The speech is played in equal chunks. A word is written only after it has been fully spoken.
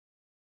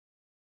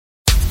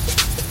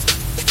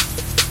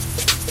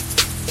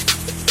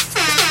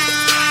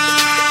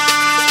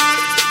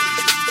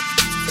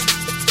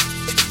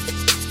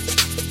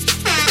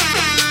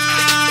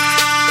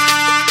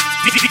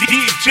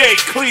DJ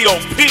Cleo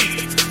P.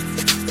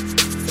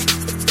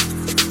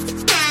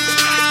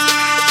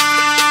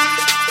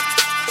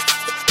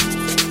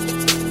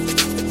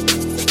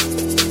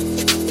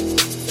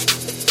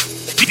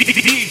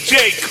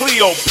 DJ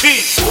Cleo P.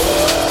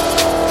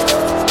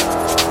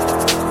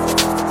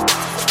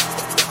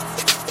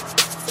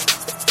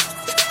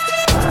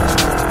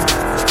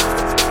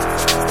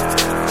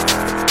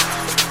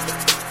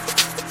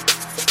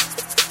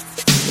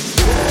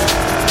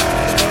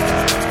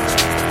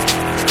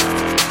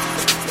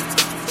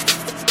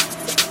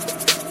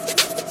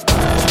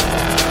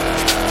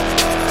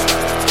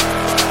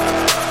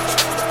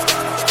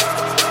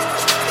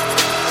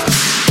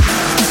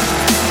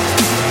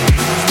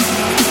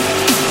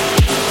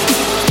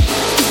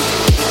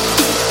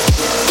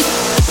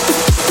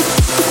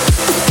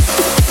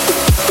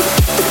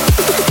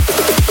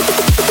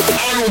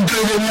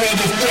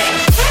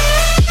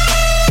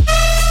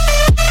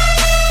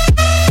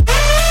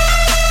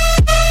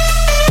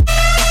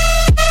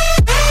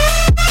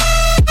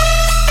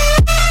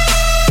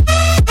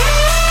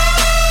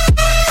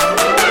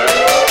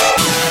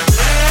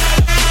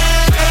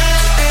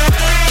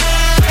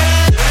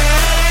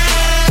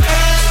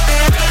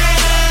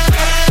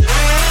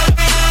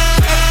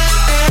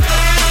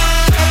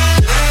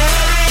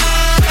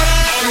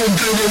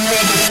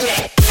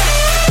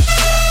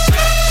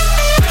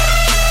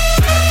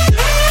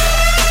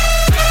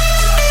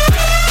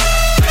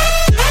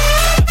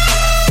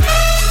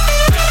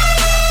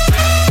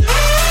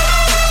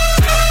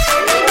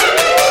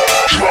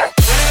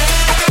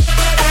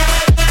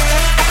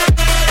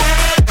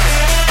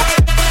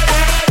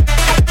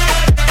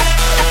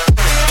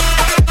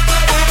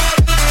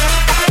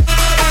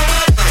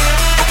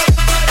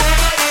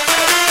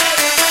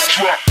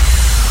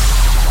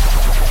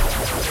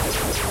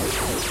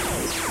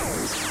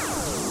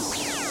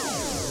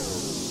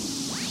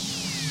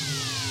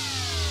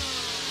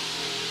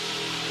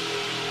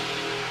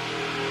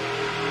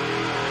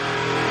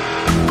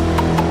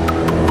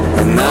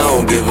 And I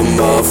don't give a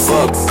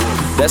motherfucker.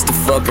 That's the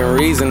fucking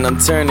reason I'm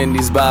turning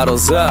these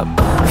bottles up.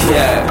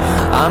 Yeah,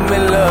 I'm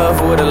in love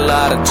with a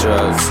lot of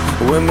drugs.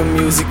 Women,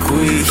 music,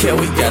 weed, yeah,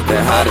 we got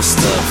the hottest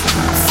stuff.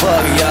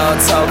 Fuck y'all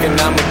talking,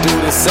 I'ma do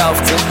this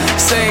often.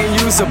 Saying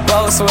you's a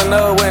boss when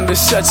know when to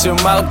shut your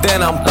mouth.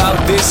 Then I'm bout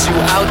this, you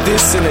out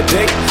this in a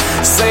day.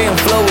 Say I'm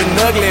flowing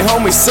ugly,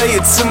 homie, say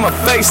it to my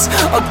face.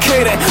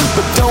 Okay then,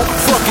 but don't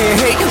fucking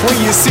hate when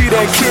you see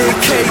that kid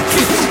cake.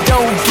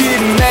 Don't get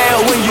mad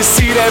when you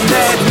see that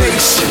Mad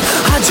Nation.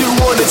 I just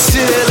wanna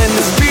chill and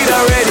this beat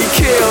already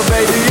killed,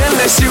 baby.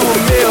 Unless you a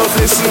milf,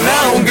 listen,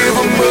 I don't give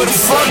a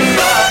motherfucking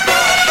drop.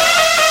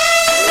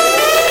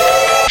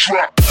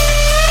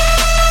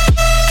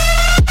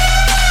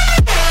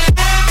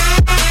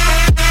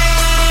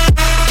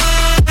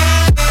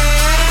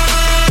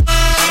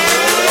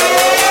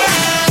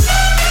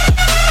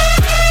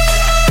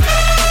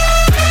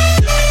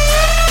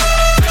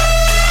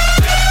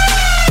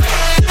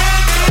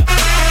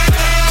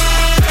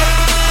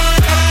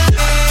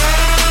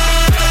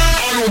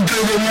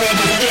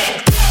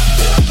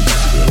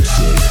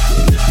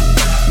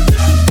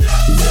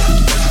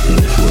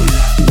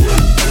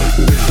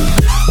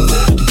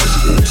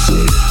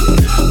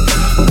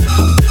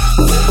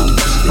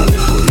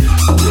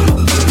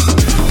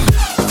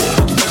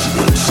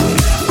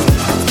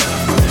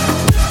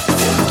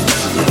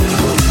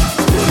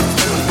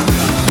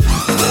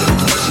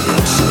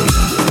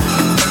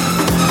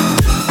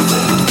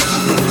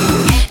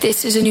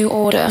 This is a new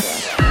order.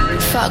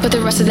 Fuck what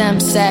the rest of them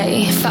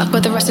say. Fuck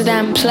what the rest of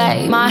them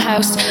play. My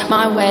house,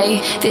 my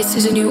way. This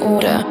is a new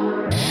order.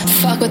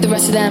 Fuck what the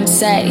rest of them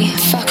say.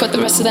 Fuck what the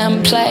rest of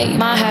them play.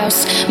 My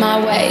house,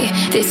 my way.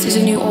 This is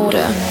a new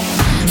order.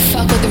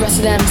 Fuck what the rest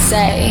of them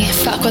say.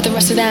 Fuck what the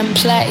rest of them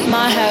play.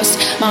 My house,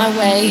 my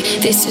way.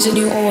 This is a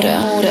new order.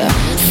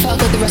 Fuck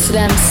what the rest of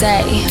them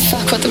say.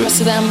 Fuck what the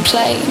rest of them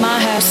play. My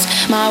house,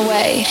 my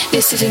way.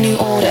 This is a new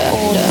order.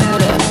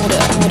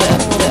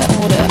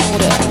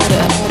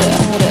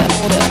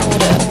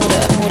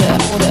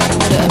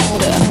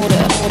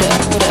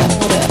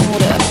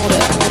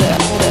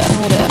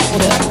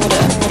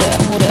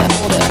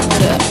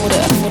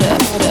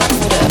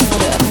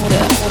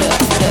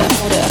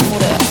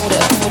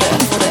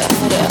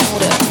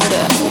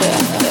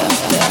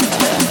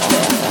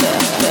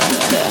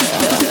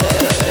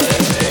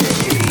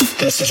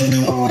 This is a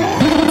new order.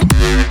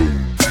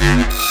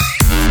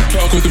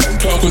 Talk with them,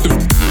 talk with them,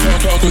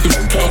 talk with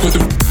them, talk with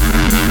them.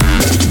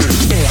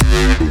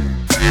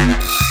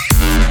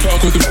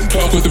 Talk with them,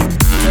 talk with them,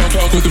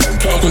 talk with them,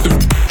 talk with them.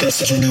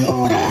 This is a new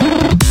order.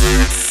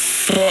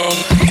 Talk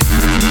with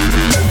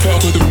them,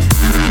 talk with them.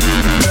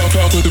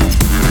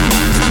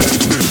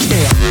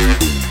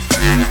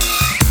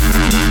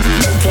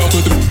 Talk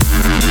with them,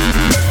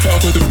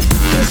 talk with them.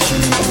 This is a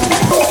new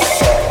order.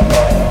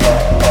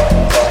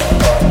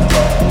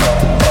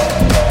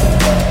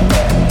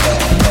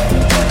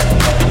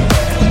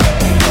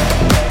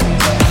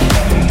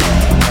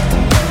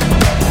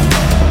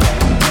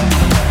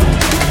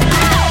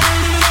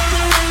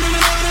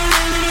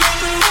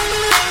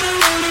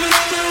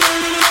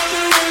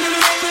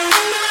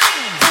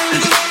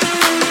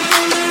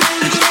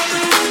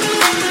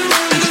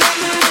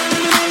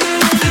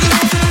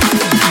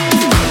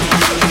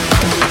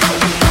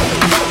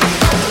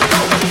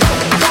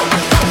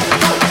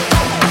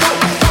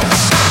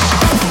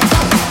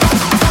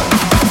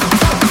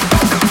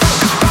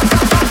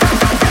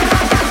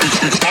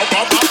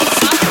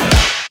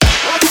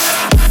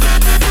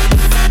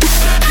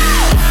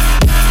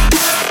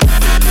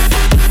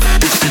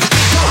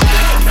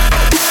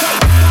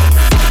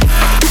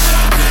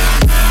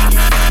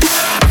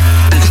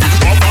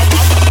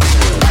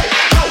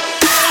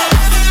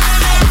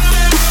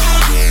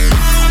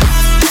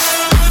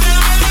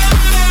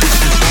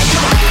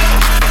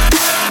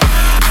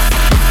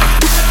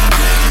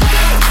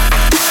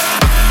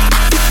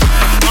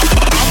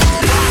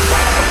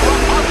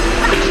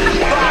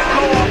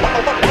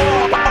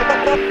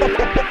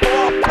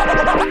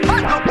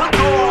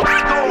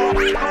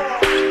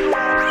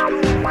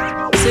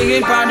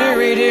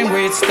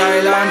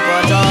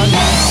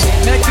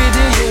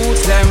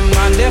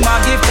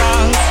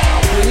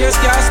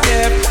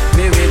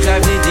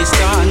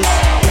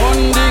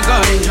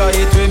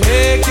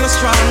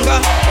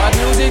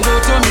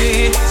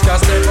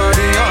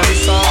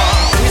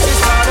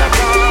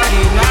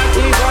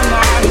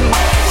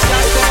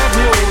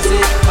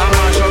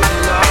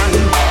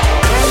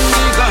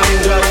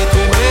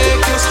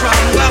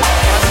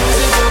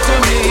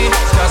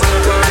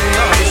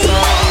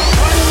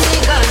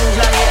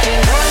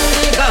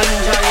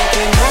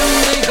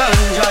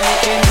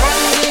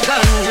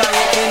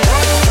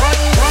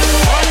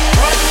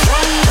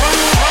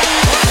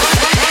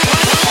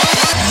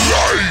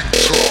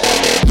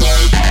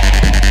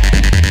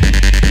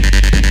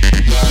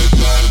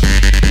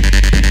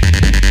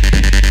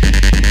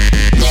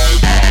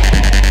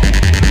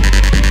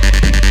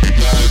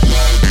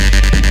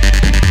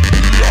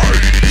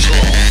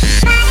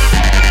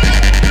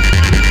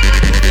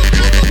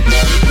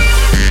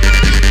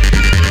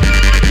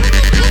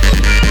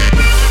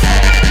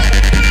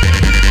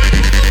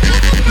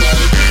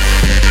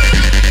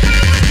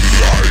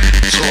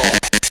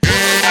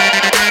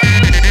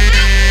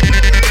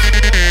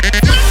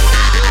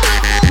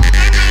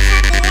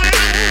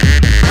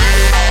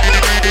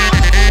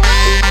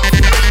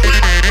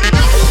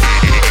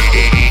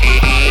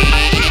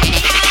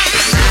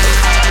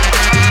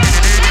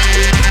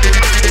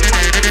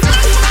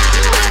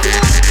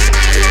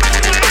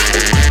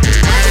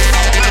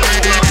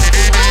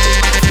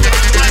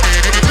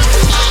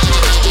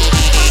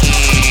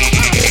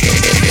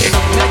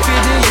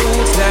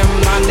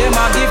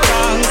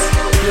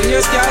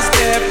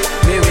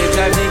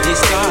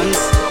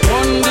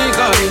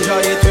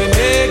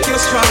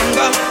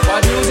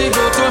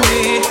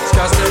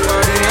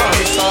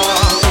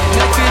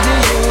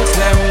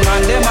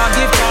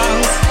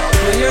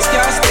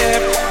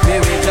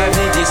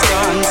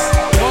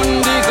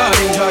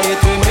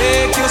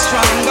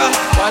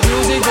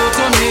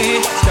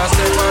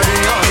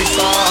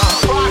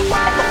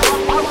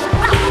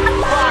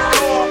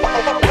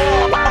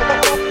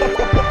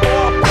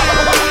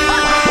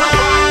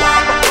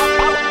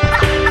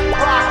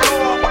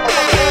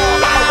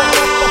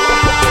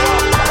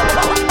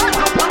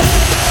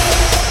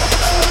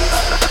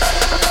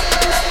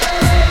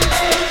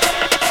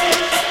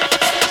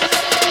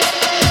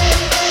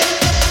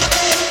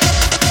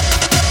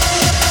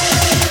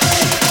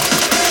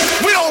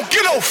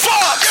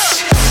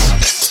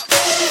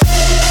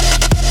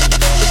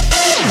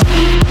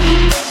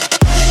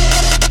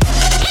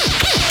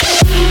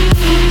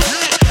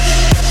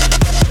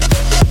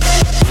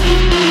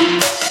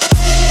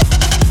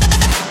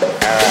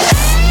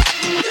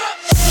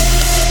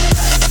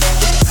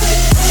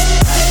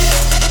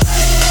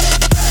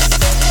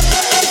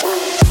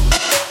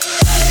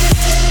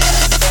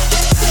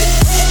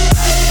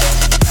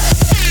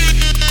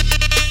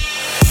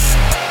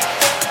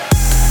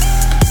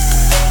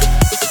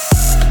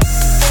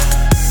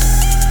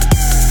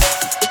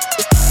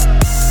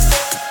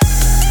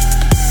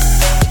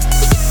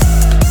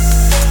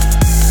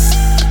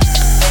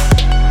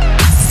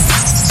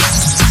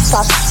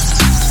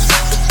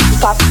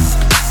 pop,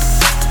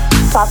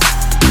 pop,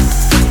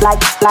 like,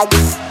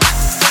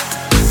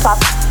 pop,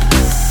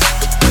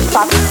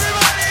 pop,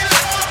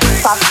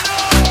 pop,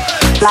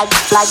 like,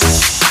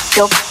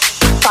 yo,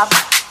 pop,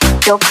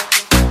 yo,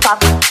 pop,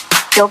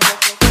 yo,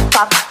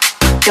 pop,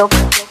 yo,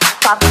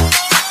 pop,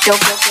 yo,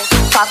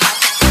 pop,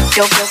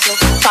 yo,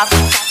 pop,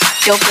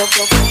 yo,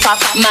 pop.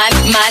 My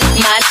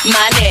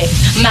neck,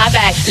 my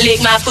back,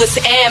 lick my pussy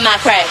and my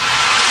crack.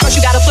 First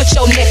you gotta put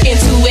your neck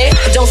into it.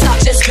 Don't stop,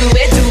 just do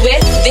it.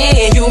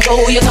 Then you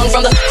roll your tongue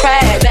from the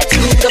crack back to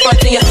the front.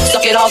 Then you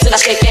suck it all till I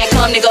shake and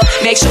come, nigga.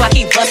 Make sure I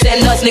keep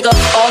bustin' nuts, nigga,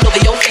 all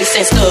over your face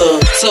and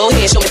stuff. Slow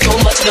head, show me so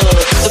much love.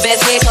 The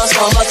best head comes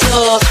from a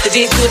tub. The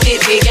dick good,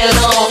 dick big and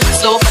long.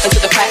 Slow fuckin' to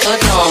the crack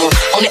of dawn.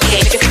 On the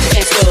edge, make it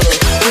and stuff.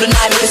 Through the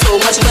night, making so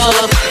much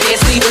love. Dead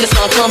sleep when the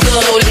sun comes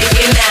up. Oh, lick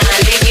it down,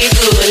 lick it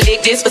good.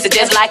 Lick this pussy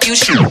just like you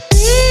should.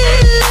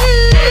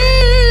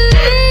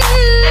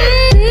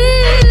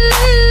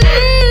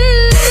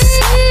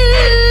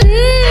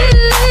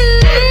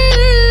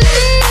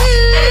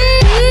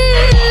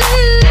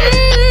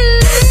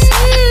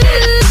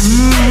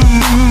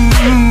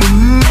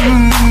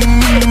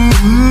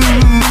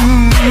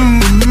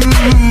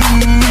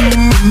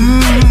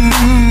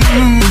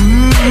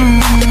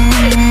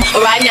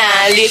 Right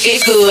now, lick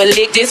it good,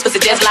 lick this pussy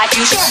just like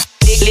you should.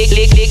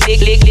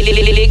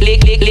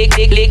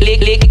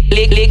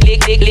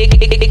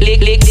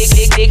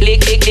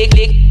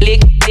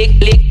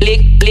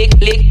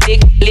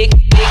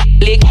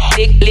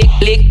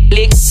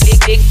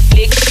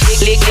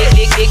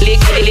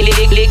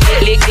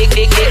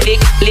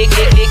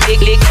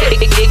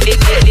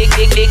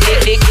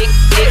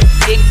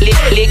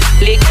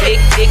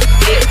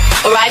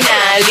 Right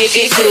now, lick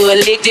it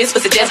good, lick this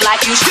pussy just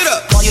like you should.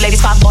 All you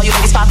ladies pop, all you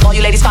ladies pop, all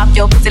you ladies pop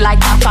your pussy like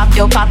pop,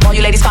 yo pop. All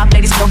you ladies pop,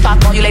 ladies don't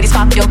pop, all you ladies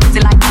pop your pussy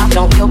like pop,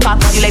 don't yo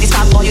pop. All you ladies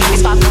pop, all you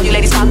ladies pop, all you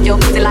ladies pop your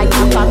pussy like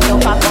pop, yo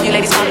pop. All you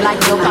ladies pop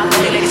like yo pop,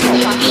 all you ladies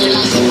don't pop.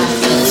 Titties in my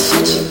face,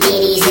 put your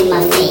titties in my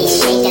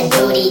face, shake that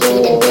booty to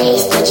the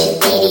bass. Put your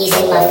titties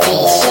in my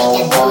face, shake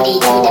that booty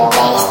to the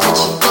bass. Put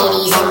your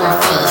titties in my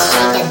face,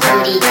 shake that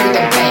booty to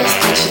the bass.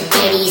 Put your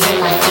titties in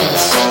my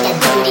face, shake that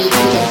booty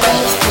to the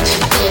bass. Put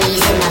your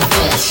titties in my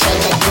face,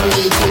 shake that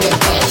booty to the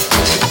bass.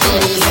 Put your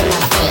titties in my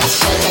face,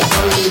 shake that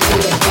booty to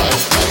the bass.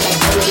 Shake that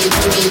booty,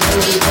 booty,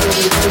 booty,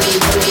 booty,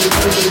 booty,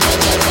 booty, booty,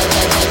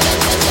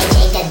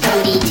 shake that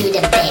booty to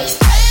the bass.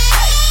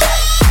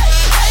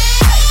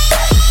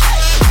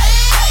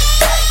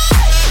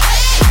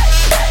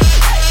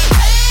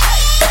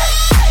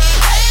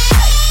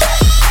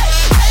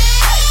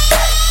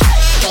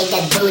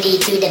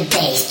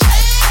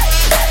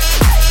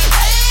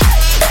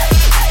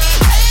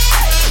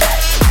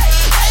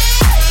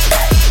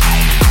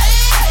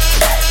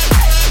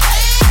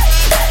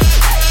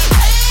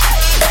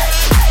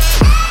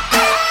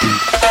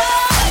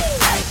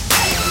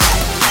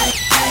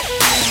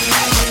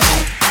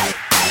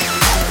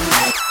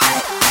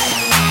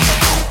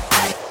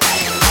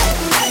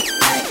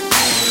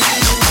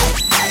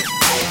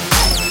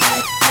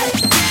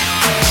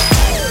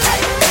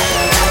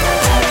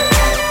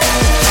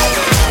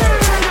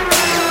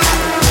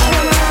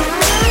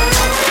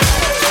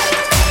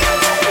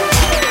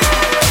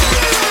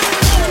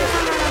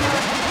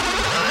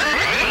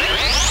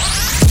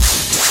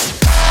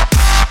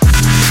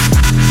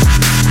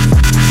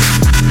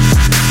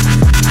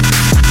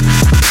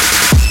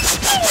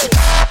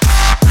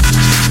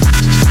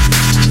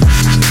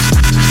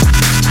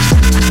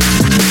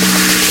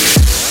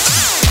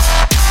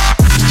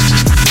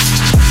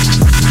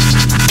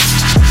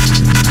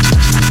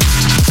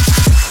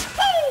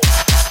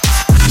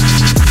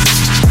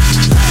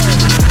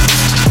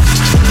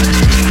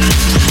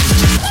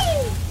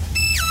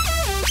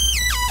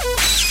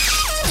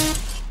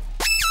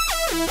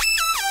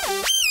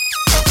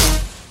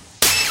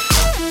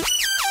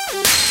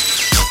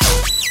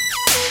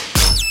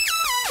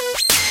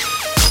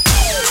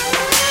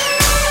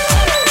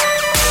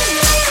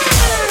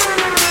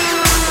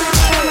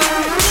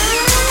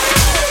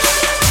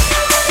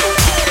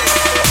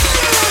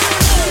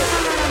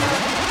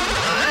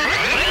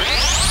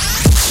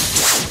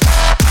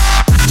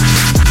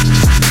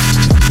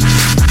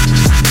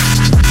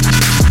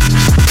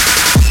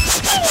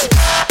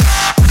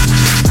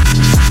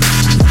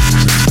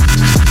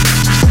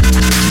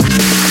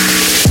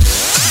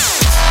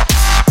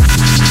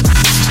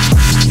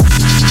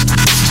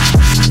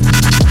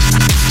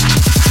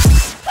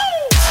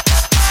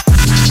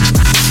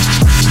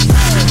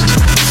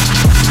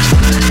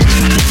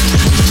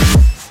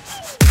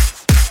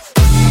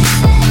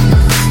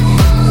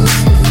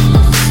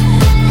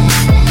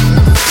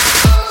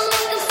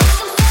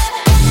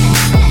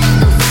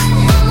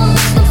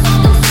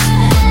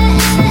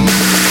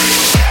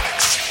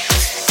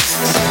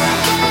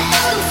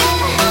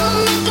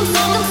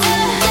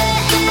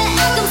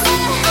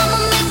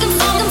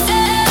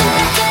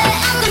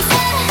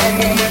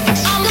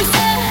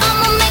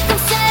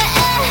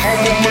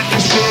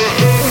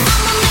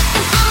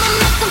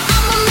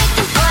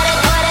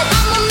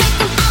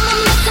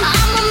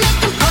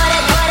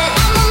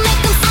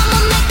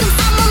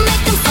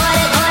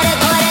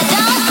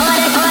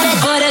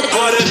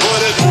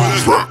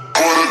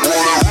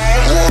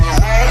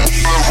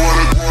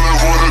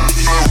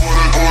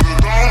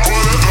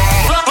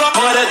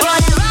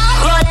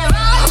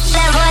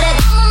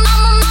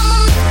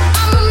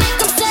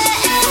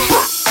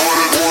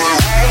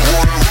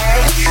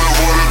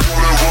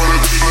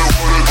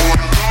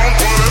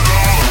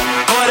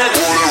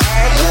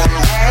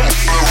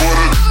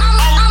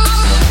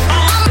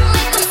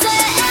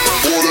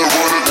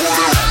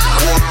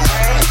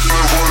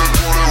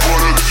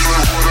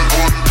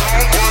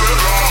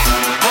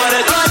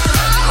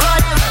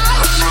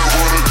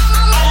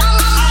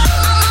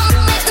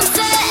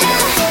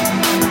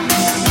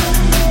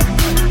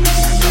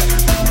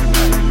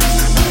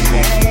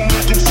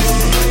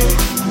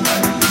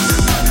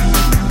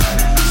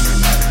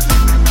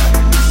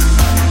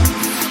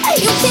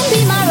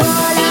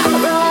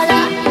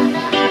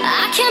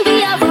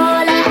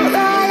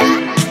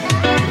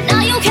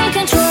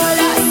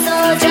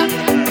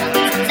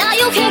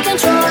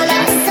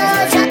 controller,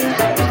 soldier.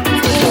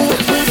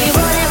 We be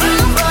rolling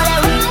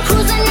round,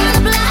 cruising on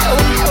the block.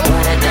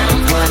 Put it down,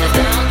 put it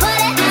down, put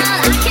it down.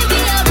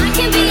 I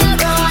can be a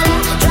roller,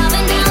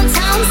 driving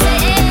downtown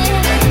city.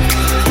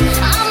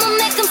 I'ma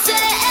make 'em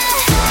sit it.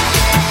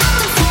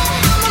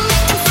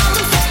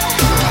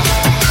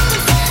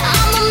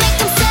 I'ma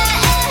make 'em sit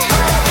it.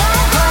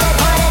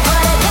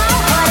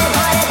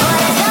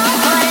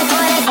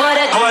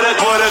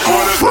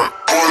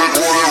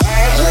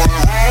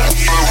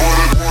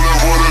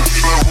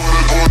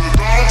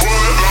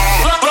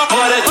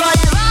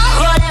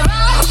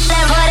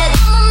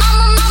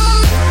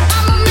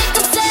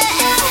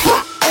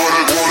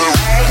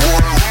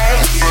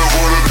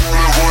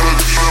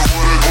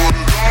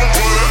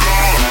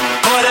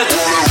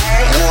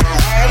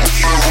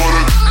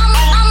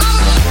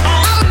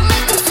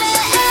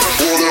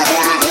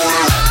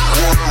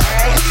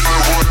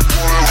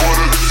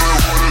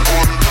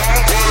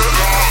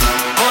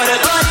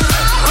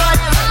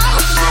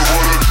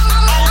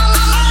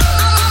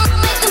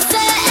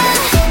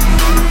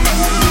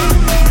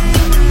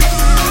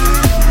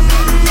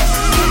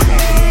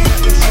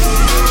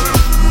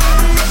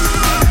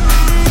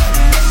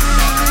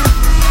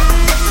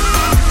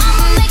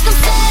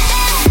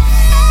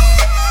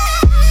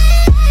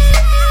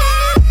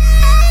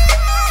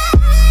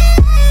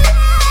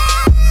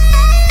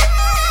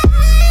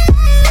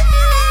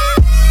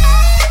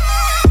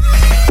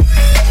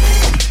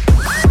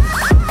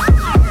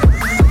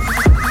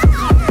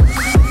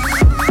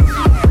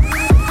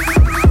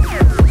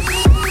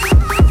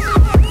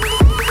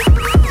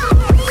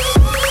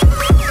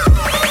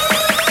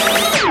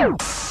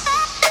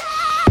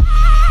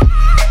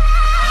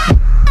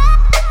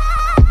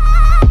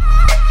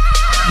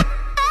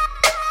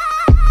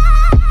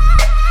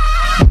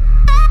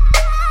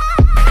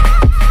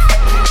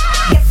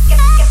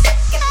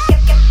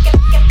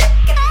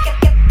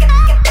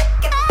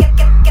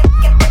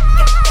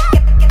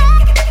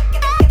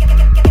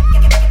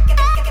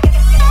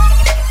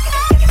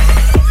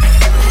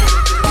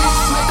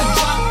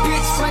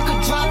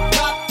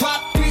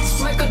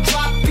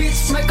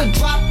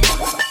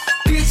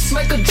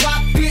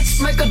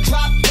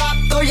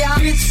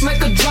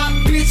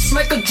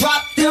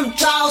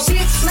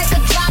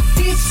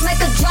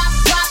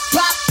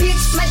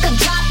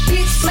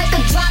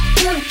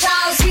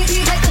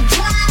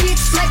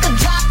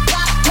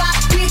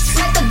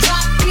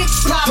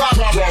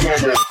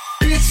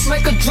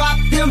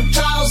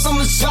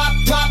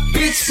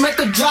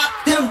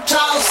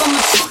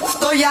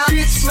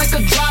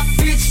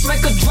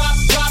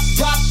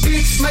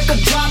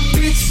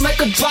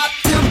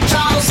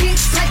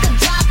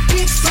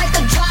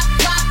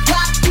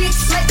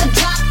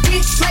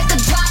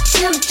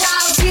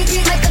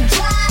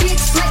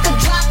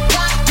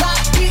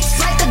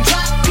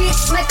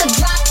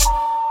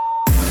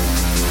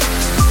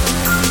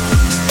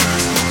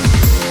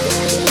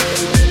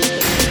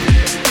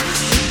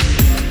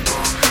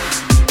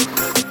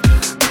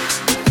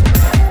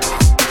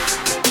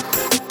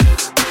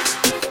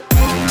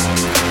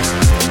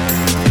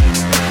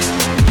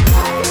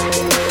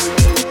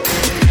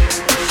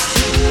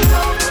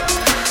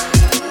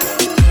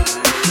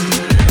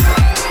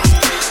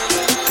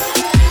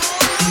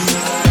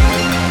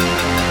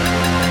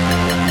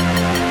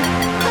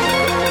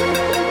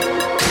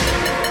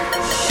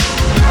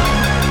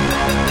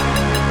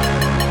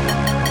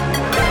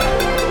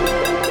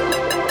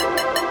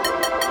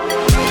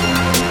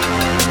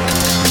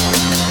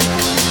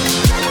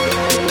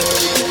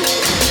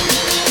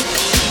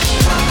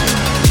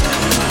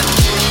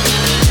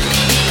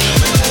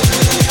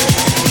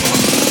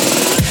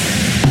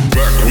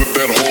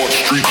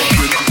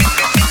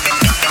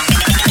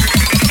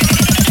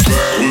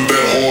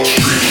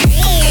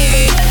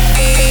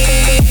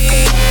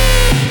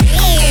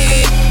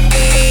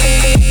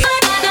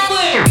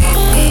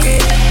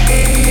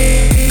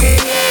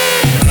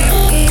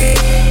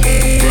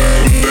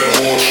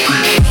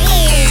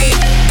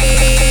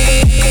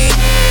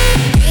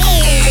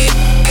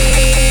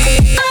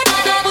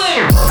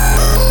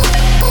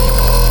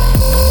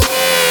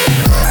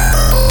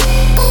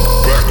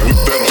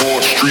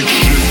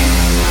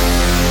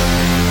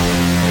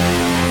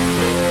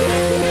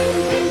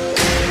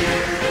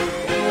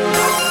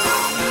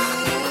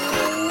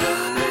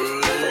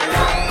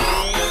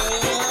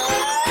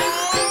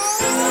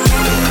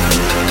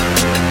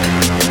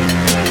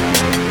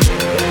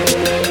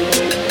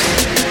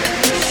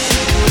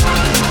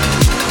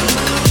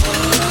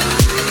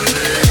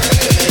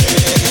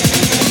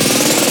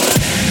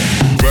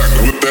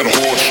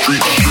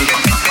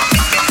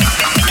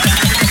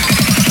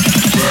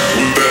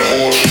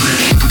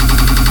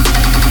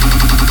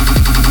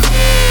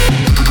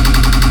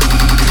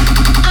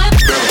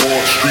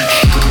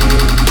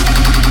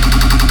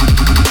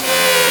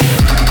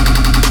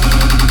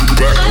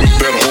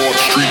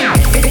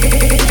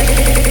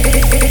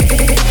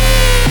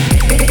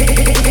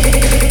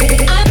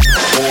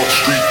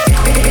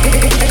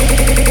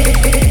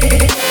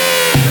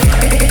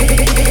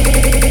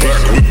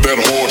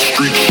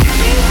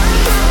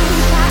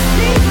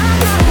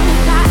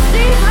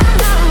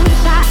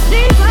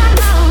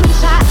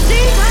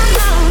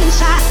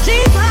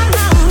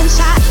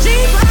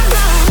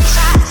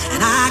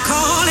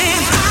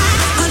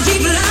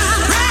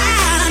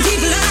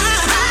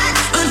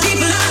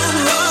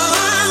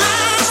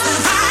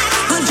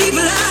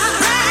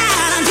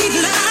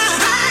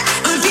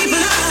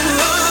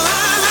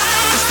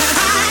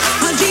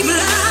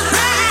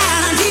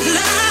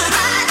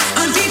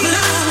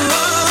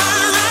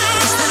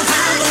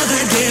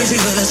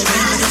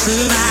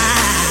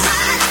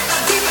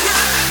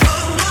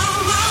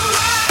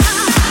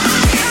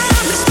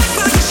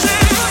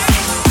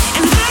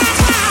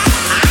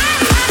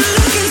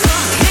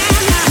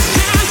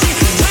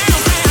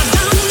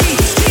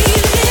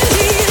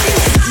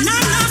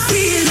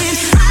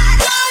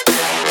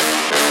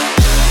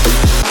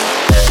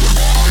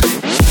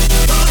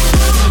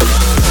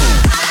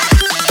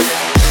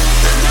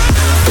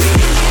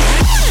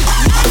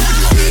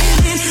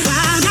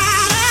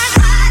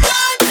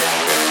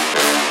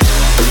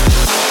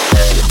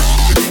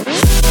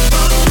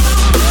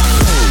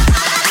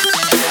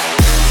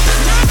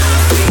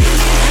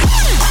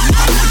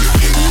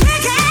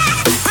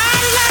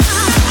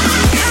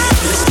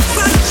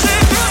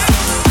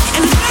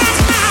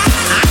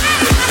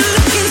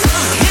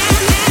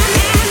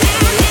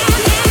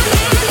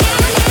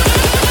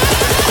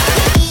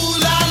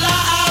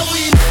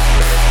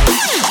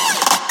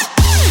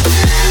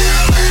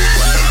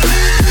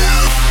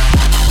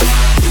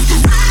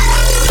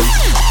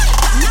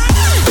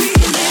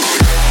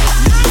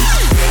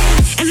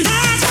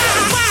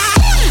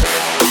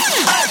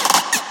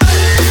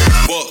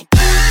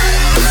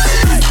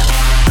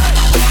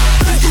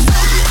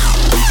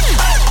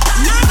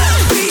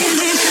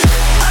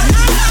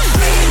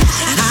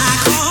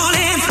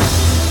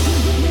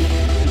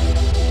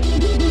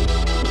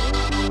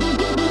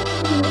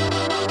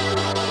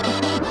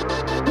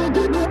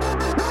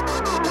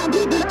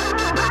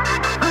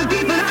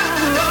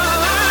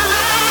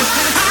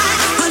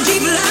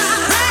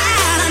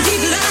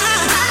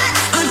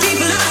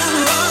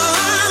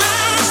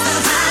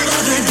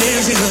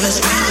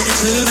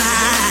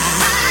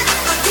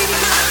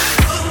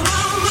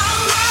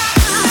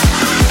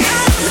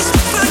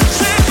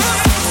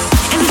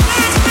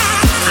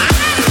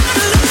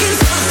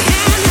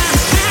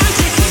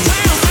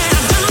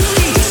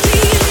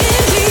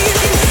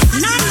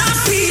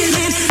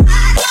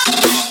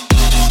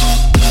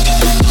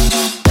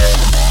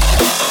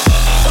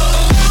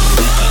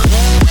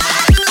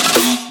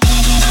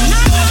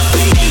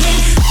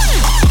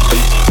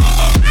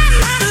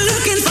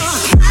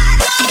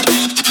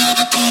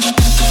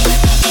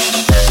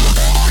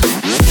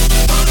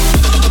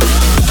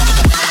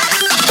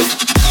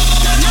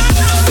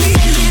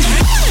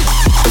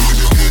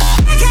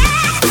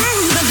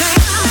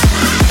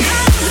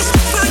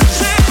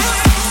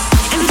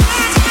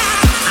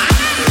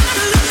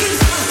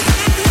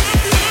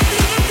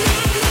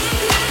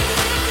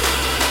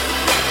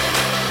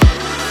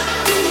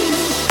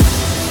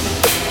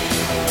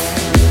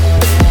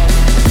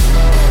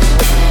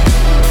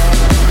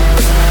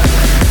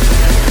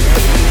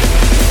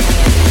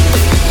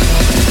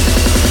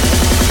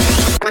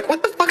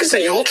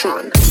 Say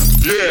Ultron.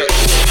 Yeah.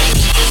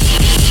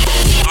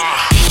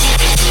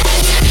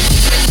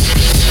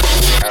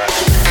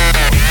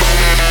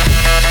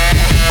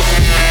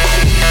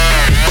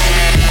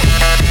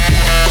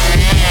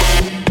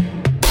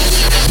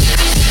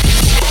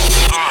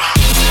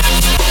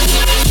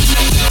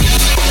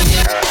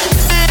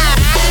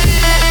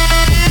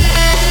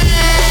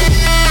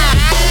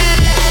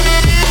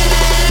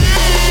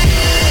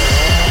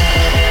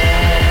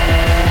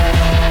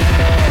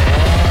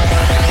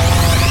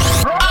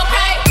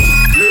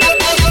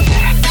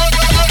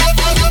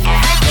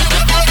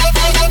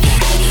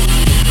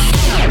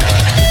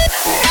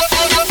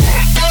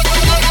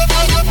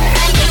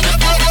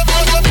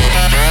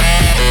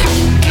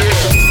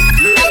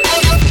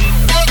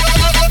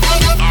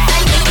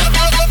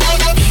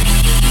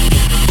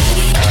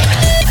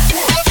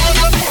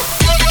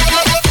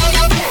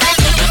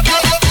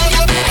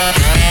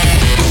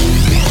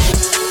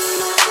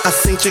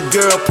 Your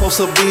girl post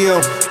a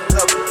BM,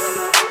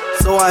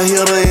 so I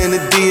hit her in the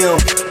DM.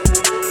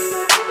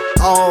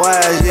 All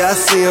eyes, yeah, I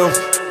see him.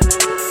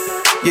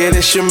 Yeah,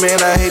 this your man,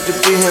 I hate to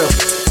be him.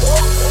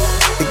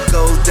 It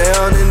goes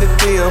down in the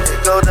DM. It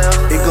go down.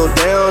 It go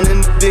down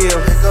in the DM.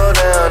 It go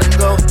down. It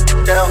go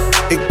down.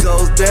 It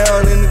goes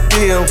down in the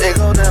DM. It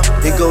go down.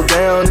 It go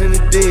down in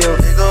the DM.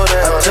 It go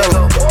down. I tell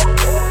him.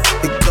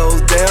 It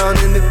goes down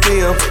in the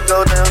DM. It go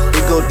down.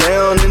 It go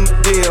down in the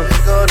DM.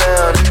 It go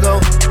down. It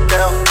go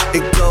down.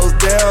 It goes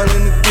down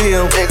in the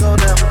DM. It go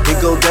down. It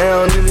go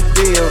down in the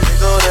DM. It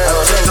go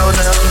down. It go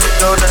down. It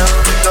go down.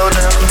 It go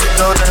down. It go down.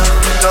 It go down.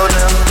 Down down down down down down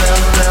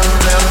down.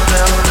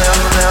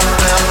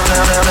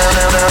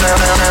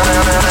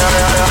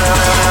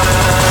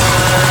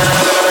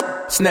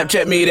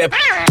 Snapchat me that.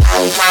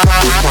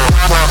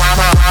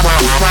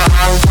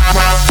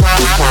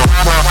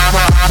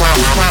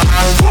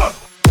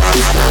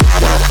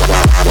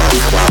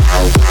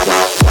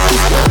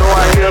 No, I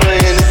hear her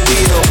in the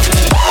deal.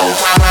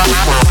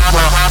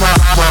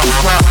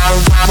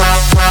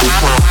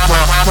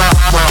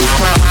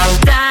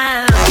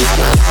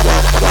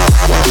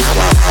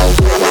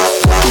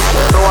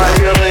 No, I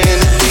hear her in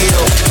the deal.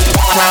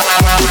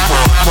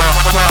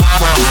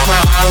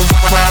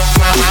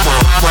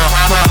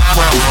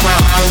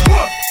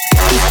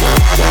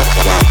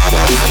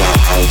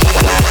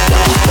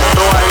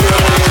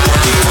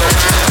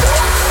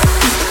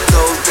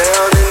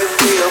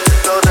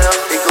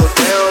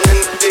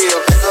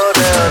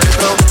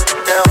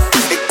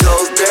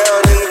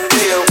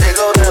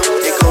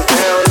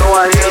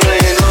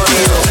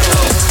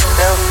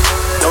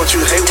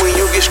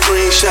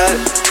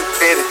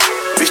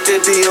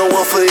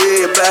 One for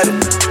everybody.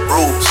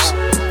 Rules.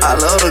 I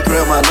love the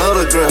gram, I love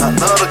the gram, I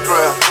love the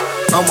gram.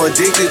 I'm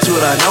addicted to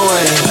it, I know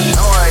I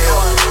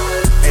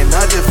am. And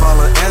I just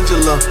follow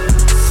Angela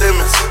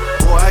Simmons.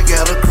 Boy, I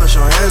got a crush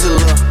on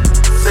Angela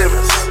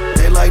Simmons.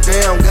 They like,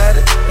 damn, got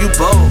it, you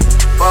bold.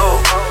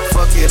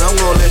 Fuck it, I'm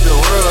gonna let the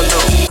world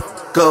know.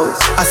 Go.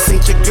 I seen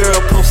your girl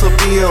post a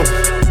BM,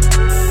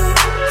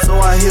 so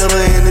I hit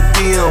her in the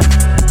DM.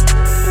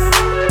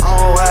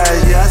 All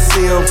eyes, yeah, I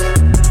see him.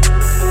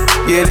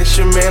 Yeah, this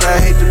your man, I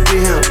hate to be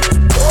him.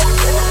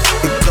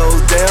 It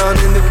goes down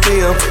in the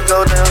DM. It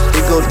go down.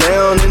 It go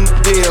down in the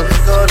DM.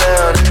 It go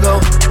down. It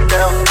go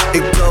down.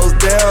 It goes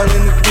down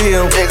in the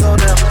DM. It go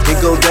down. It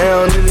go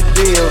down in the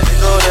DM. It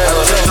go down.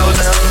 It go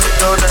down. It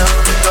go down.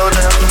 It go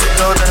down. It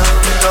go down.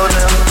 It go down. Down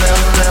down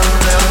down down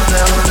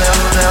down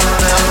down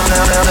down.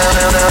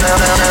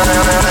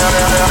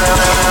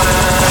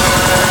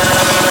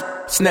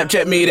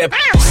 Snapchat me that.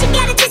 She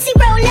got a tootsie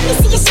roll, let me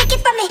see you shake it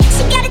for me.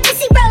 She got a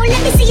tootsie roll,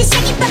 let me see you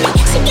shake it for me.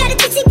 She got a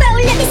tootsie roll,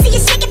 let me see you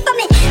shake it for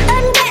me.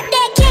 Unwrap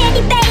that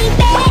candy, baby.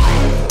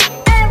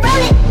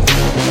 Unroll it.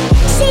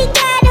 She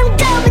got them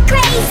going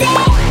crazy,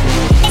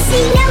 and she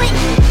know it.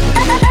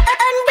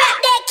 Unwrap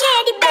that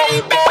candy,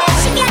 baby.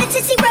 She got a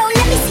tootsie roll,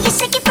 let me see you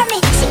shake it for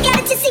me. She got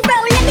a tootsie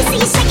roll, let me see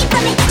you shake it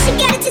for me. She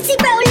got a tootsie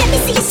roll, let me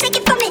see you shake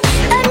it for me.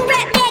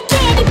 Unwrap that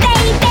candy,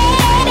 baby.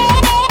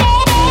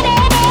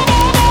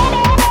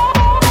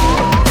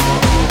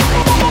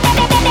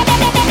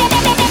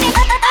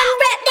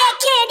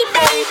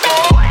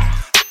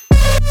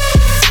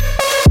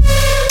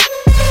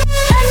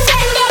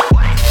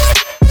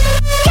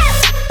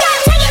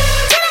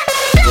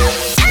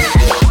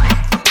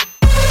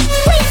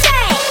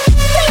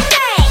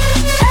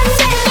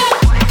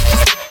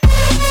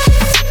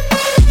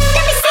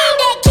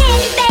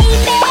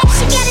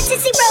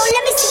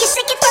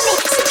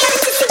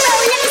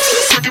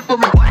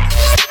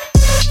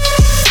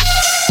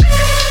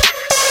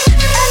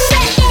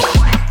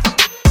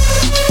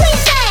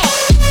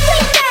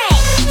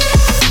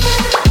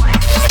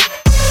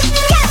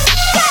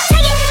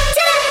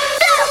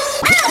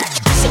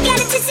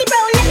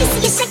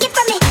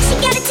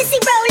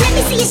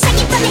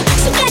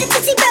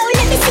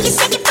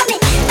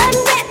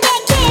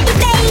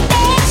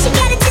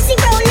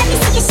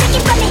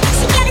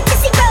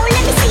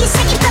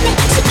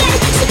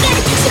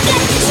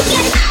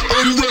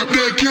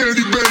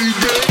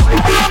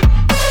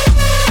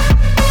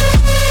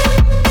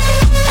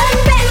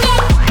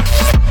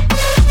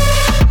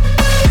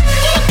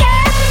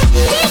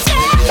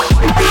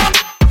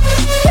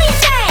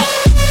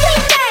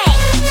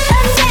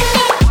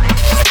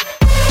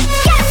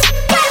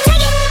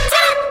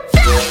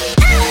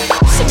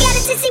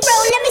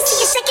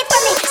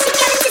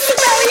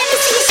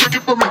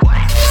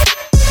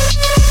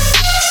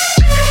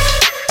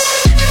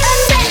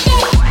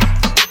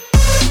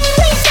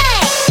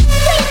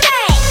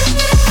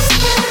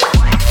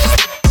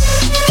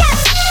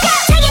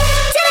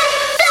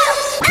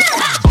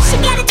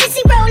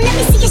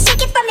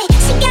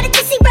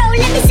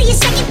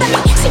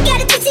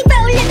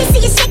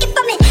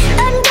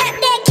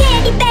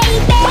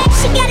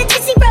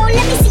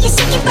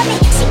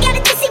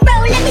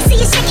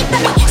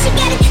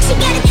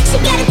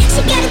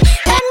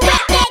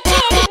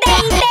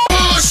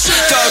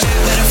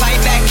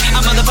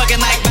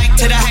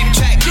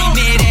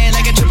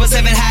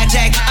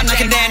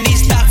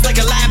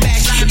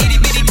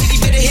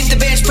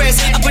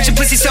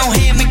 Pussies on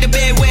hand, make the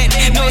bed wet.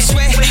 No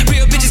sweat,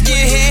 real bitches get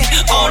head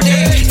all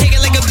day. Take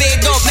it like a big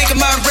dog, make 'em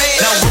my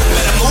red. Now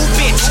better move,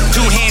 bitch.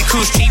 Two hand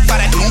cruise, cheap,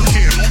 but I don't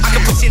care. I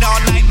can push it all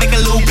night, make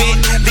a little bit.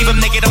 Leave 'em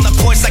naked on the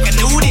porch like a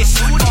nudist.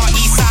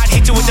 East side,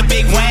 hit you with the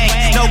big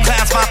wang. No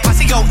clowns, my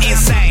posse go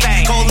insane.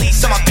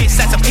 Police on my bitch,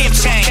 that's a pimp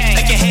chain.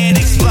 Make your head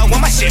explode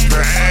when my shit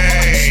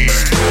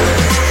bangs.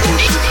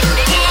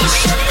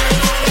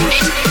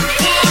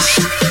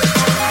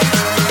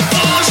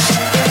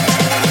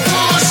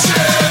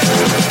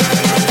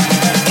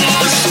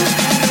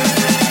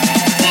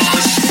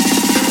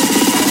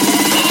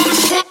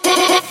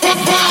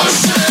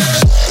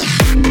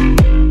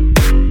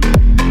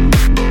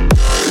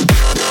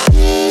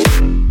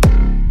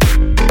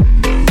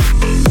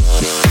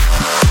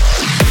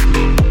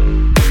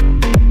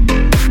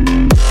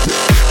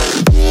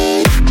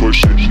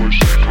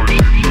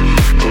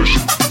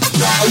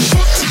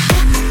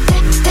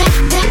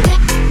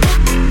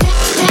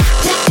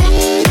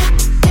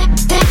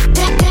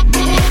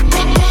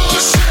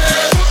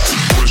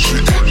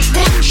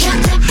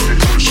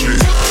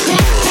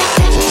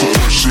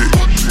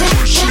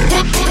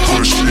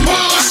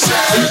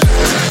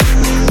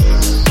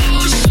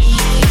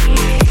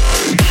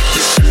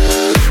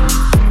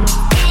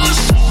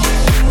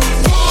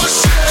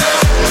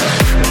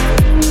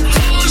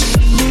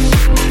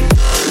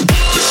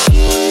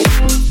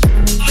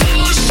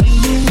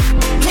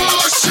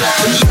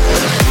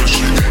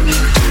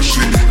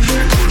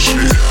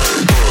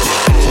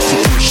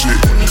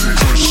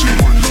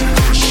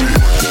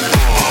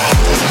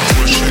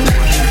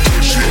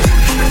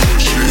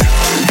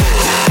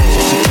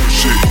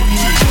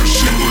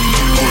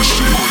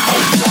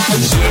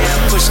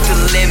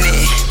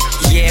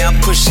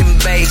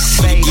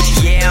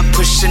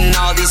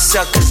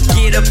 Suckers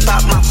get up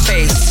out my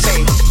face.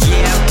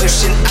 Yeah, I'm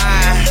pushing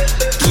iron.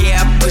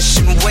 Yeah, I'm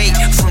pushing weight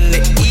from the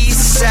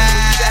east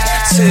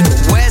side to the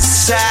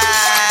west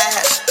side.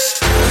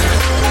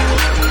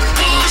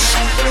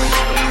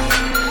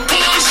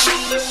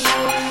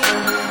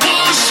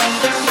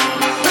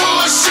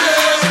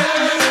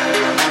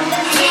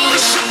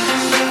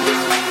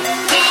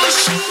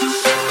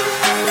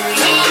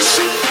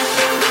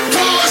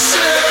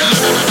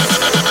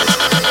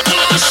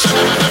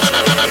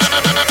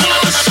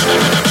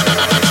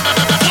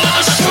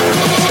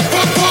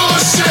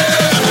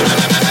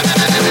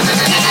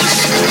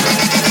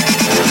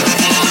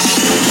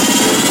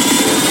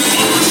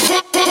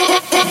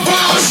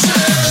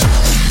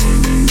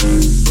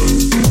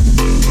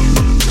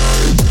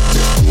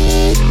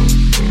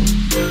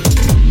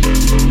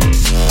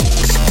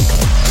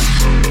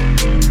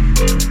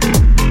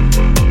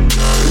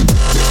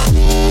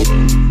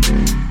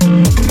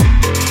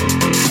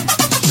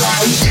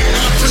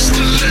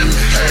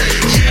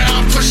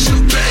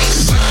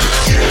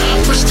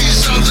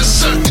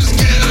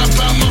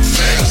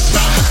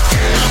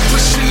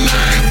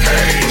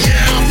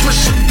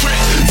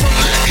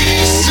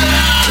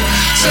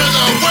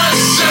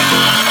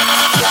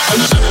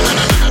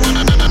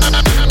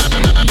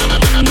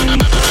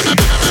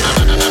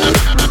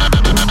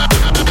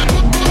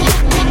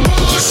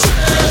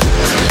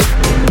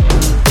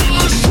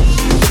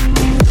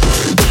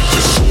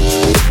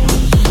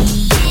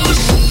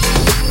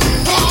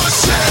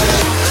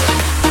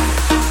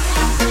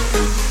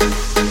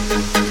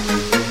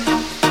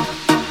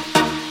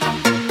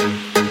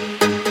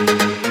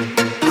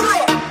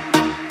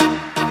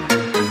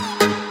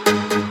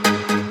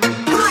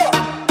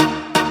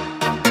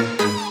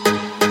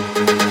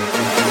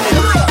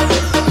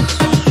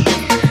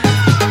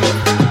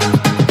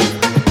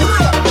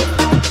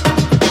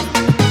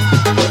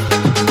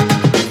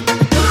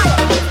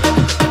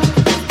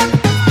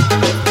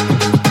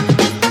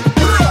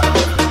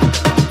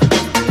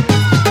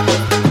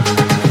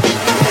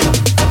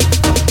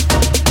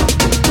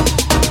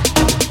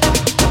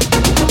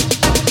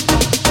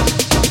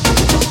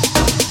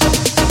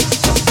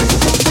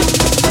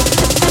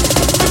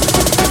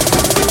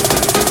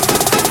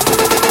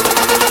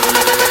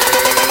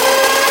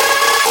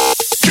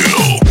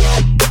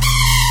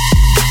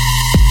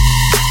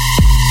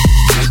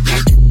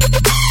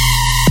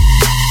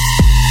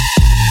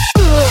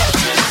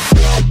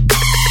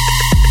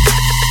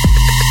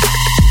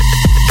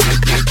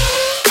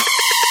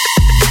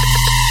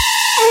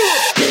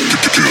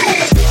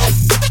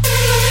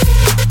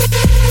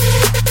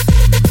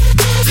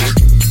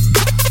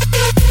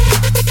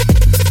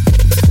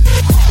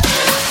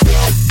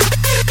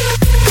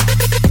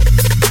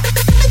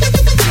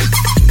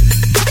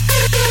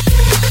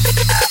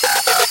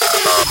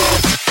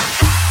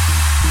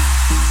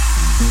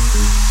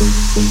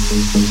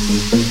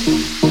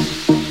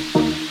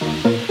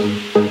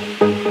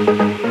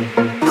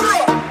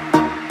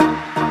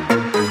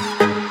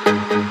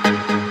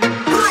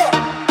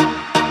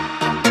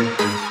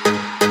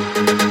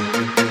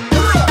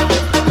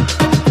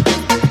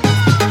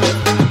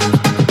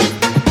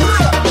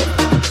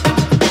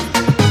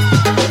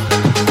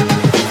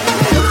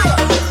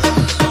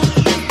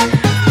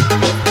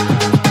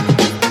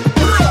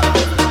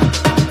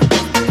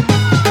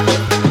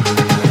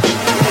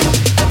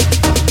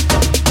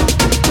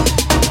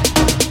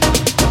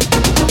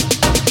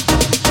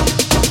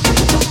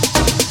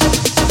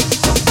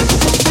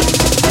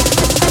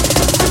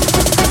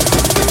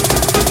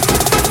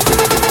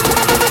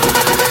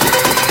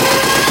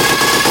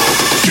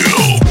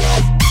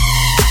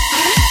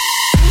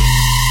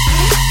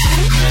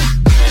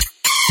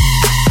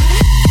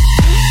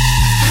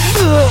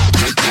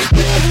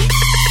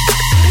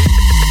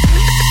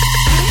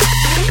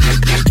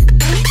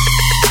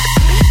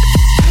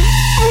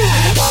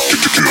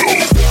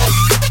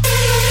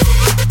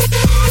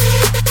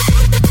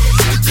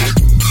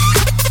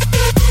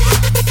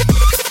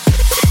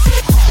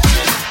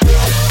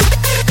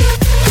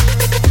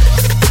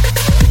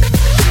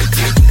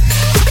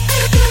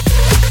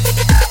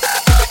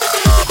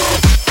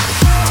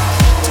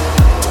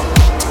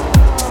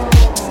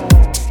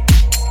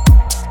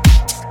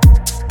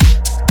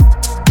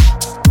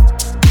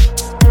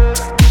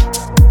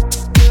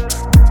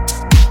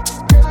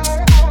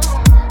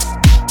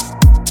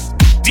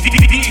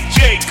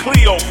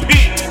 Cleo P.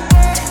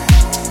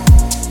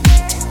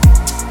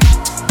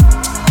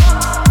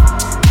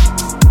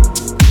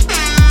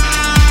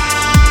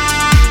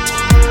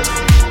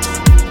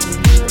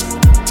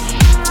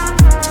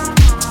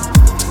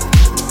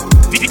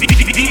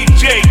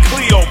 DJ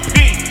Cleo P.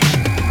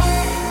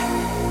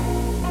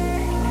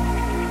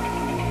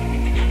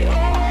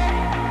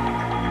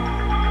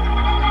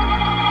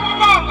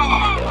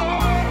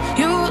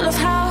 You love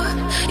how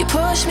you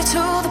push me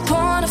to the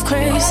point of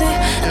crazy,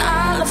 and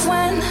I love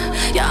when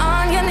you're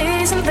on your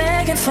knees and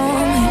begging for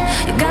me.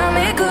 You got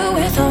me good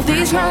with all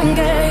these mind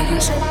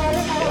games.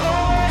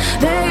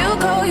 There you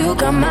go, you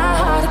got my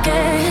heart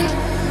again.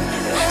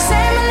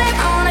 Say my name,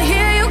 I wanna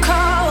hear you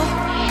call.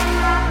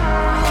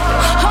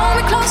 Hold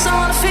me close, I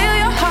wanna feel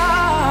your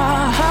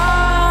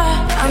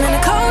heart. I'm in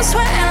a cold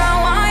sweat and I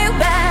want you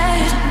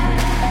bad.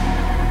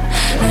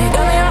 Now you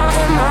got me all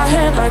in my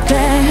head like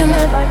damn.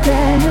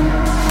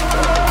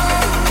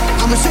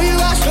 I'ma show you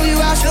out, show you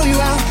out, show you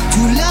out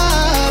to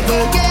love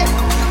again.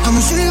 I'ma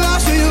show you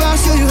out, show you out,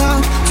 show you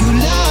out to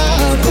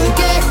love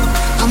again.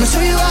 I'ma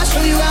show you out,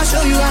 show you out,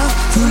 show you out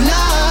to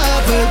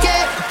love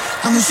again.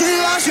 I'ma show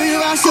you out, show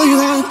you out, show you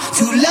out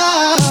to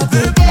love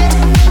again.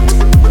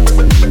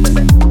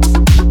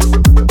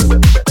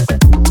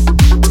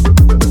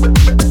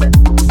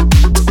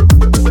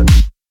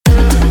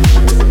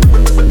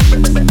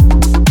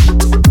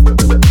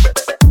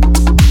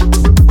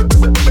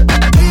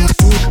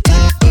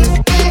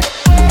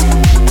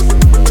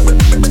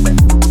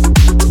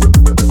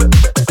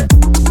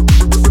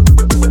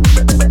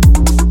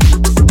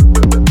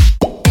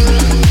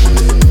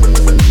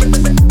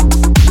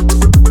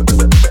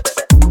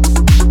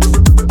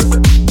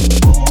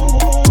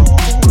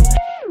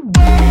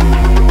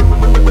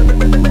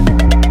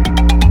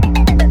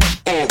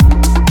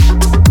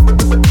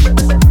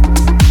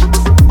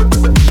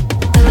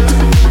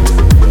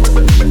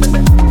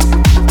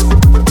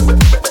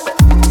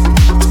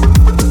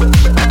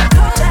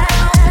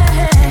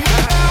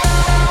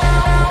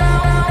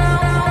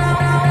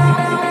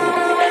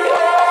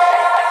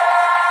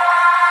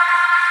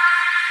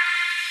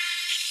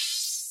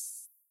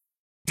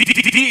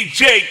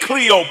 DJ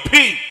Cleo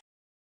P.